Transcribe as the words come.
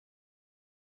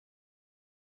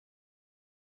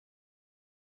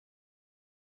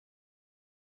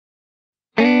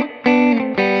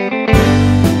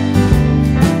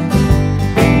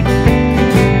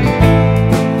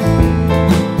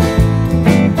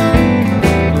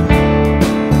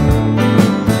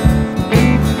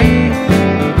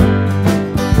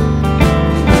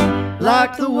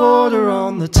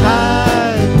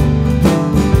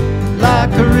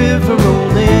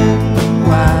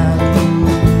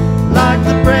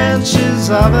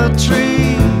a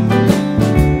tree.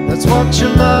 That's what your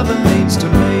loving means to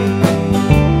me.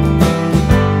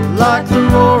 Like the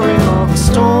roaring of a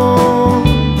storm,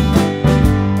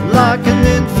 like an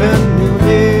infant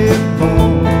newly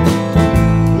born,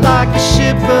 like a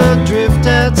ship adrift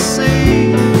at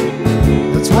sea.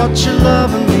 That's what your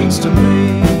loving means to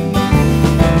me.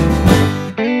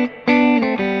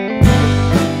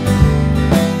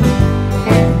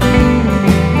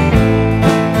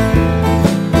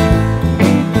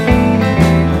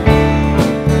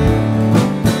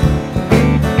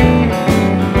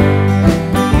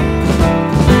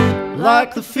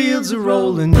 Like the fields are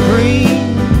rolling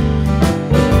green,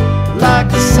 like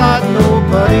the sight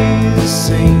nobody's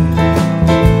seen,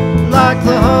 like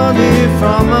the honey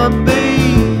from a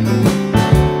bee.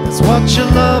 That's what your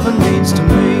loving means to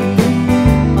me.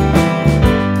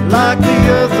 Like the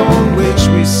earth on which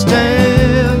we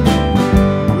stand,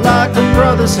 like a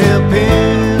brother's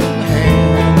helping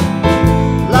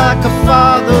hand, like a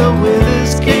father with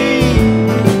his king.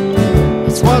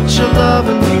 That's what your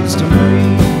loving means to me.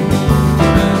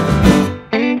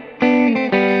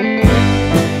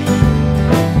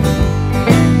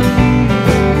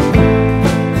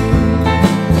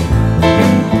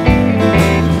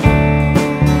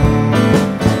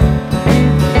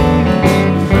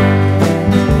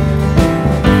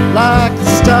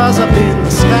 Stars up in the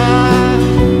sky,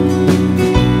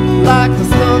 like the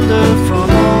thunder from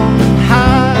on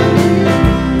high,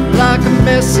 like a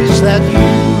message that you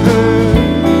heard,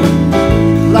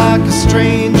 like a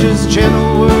stranger's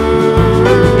gentle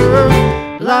word,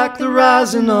 like the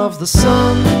rising of the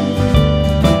sun,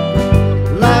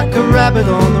 like a rabbit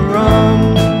on the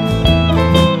run,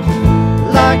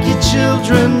 like your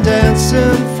children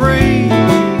dancing free.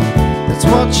 That's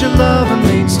what your loving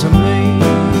means to me.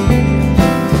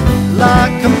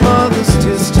 Like a mother